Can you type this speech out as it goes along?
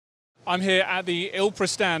I'm here at the Ilpra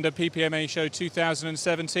stand at PPMA Show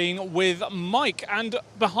 2017 with Mike, and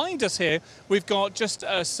behind us here we've got just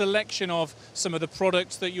a selection of some of the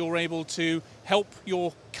products that you're able to help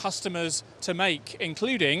your customers to make,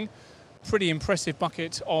 including a pretty impressive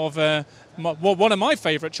bucket of one of my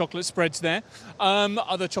favourite chocolate spreads there.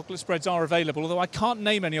 Other chocolate spreads are available, although I can't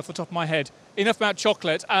name any off the top of my head. Enough about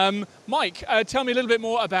chocolate. Mike, tell me a little bit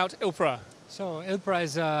more about Ilpra. So Ilpra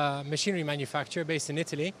is a machinery manufacturer based in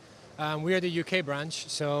Italy. We are the UK branch,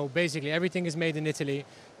 so basically everything is made in Italy.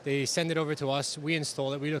 They send it over to us, we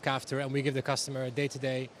install it, we look after it, and we give the customer a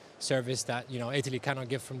day-to-day service that Italy cannot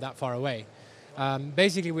give from that far away.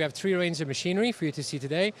 Basically, we have three ranges of machinery for you to see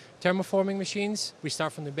today. Thermoforming machines. We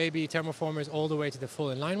start from the baby thermoformers all the way to the full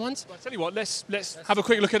inline ones. Well, I tell you what, let's have a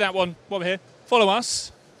quick look at that one while we're here. Follow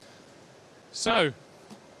us. So,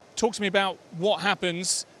 talk to me about what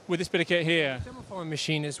happens with this bit of kit here. The thermoforming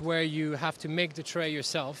machine is where you have to make the tray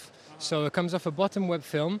yourself. So it comes off a bottom web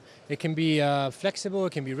film. It can be flexible,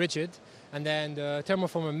 it can be rigid, and then the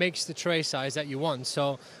thermoformer makes the tray size that you want.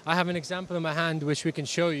 So I have an example in my hand which we can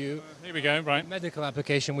show you. Here we go, right. Medical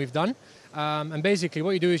application we've done. And basically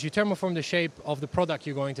what you do is you thermoform the shape of the product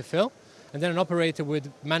you're going to fill, and then an operator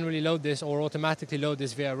would manually load this or automatically load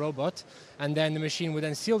this via a robot, and then the machine would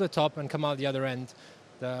then seal the top and come out the other end.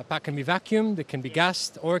 The pack can be vacuumed, it can be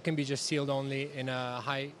gassed, or it can be just sealed only in a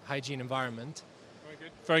high hygiene environment. Very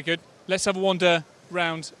good. Very good. Let's have a wander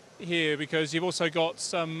round here, because you've also got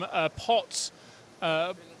some pot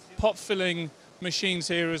filling machines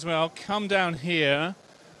here as well. Come down here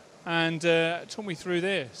and talk me through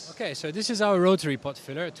this. Okay, so this is our rotary pot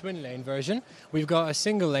filler, a twin lane version. We've got a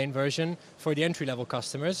single lane version for the entry level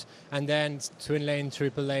customers, and then twin lane,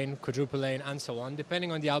 triple lane, quadruple lane, and so on,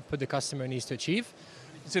 depending on the output the customer needs to achieve.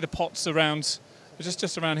 You can see the pots around,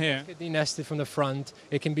 just around here. It denested from the front.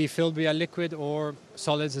 It can be filled via liquid or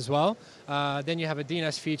solids as well. Then you have a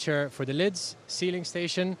denest feature for the lids, sealing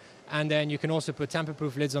station, and then you can also put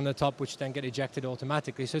tamper-proof lids on the top, which then get ejected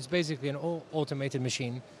automatically. So it's basically an automated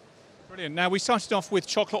machine. Brilliant. Now, we started off with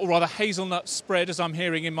chocolate, or rather hazelnut spread, as I'm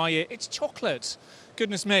hearing in my ear. It's chocolate,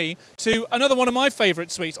 goodness me, to another one of my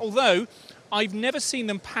favourite sweets, although I've never seen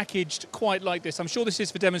them packaged quite like this. I'm sure this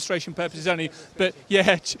is for demonstration purposes only, but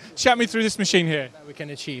yeah, chat me through this machine here. That we can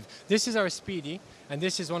achieve. This is our Speedy, and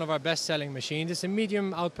this is one of our best-selling machines. It's a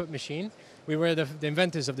medium output machine. We were the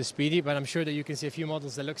inventors of the Speedy, but I'm sure that you can see a few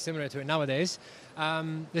models that look similar to it nowadays.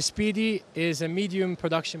 The Speedy is a medium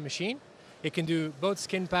production machine. It can do both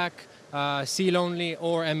skin pack, seal only,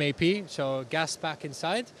 or MAP, so gas pack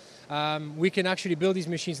inside. We can actually build these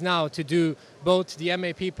machines now to do both the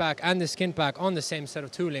MAP pack and the skin pack on the same set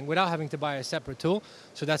of tooling without having to buy a separate tool.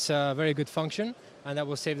 So that's a very good function, and that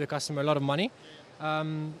will save the customer a lot of money.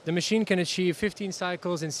 The machine can achieve 15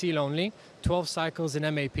 cycles in seal only, 12 cycles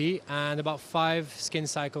in MAP, and about 5 skin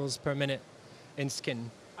cycles per minute in skin.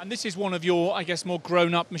 And this is one of your, I guess, more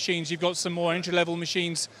grown-up machines. You've got some more entry-level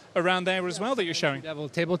machines around there as well that you're showing. Entry-level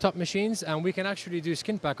tabletop machines, and we can actually do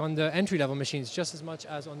skin pack on the entry-level machines just as much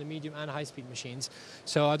as on the medium and high-speed machines.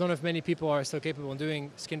 So I don't know if many people are still capable of doing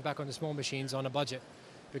skin pack on the small machines on a budget,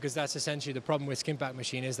 because that's essentially the problem with skin pack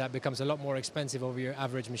machine, is that becomes a lot more expensive over your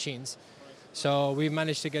average machines. So we've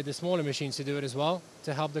managed to get the smaller machines to do it as well,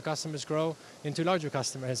 to help the customers grow into larger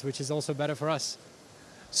customers, which is also better for us.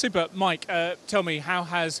 Super. Mike, tell me, how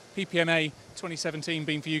has PPMA 2017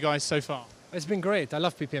 been for you guys so far? It's been great. I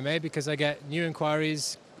love PPMA because I get new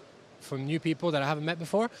inquiries from new people that I haven't met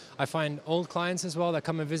before. I find old clients as well that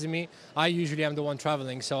come and visit me. I usually am the one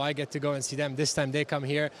traveling, so I get to go and see them. This time they come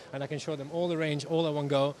here and I can show them all the range, all at one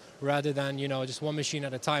go, rather than just one machine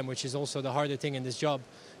at a time, which is also the harder thing in this job,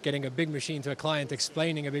 getting a big machine to a client,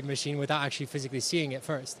 explaining a big machine without actually physically seeing it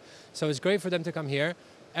first. So it's great for them to come here.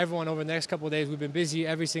 Everyone over the next couple of days, we've been busy.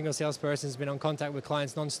 Every single salesperson has been on contact with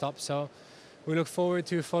clients non-stop. So we look forward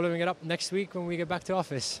to following it up next week when we get back to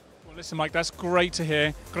office. Well, listen, Mike, that's great to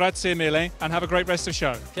hear. Grazie mille, and have a great rest of the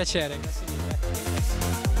show. Piacere.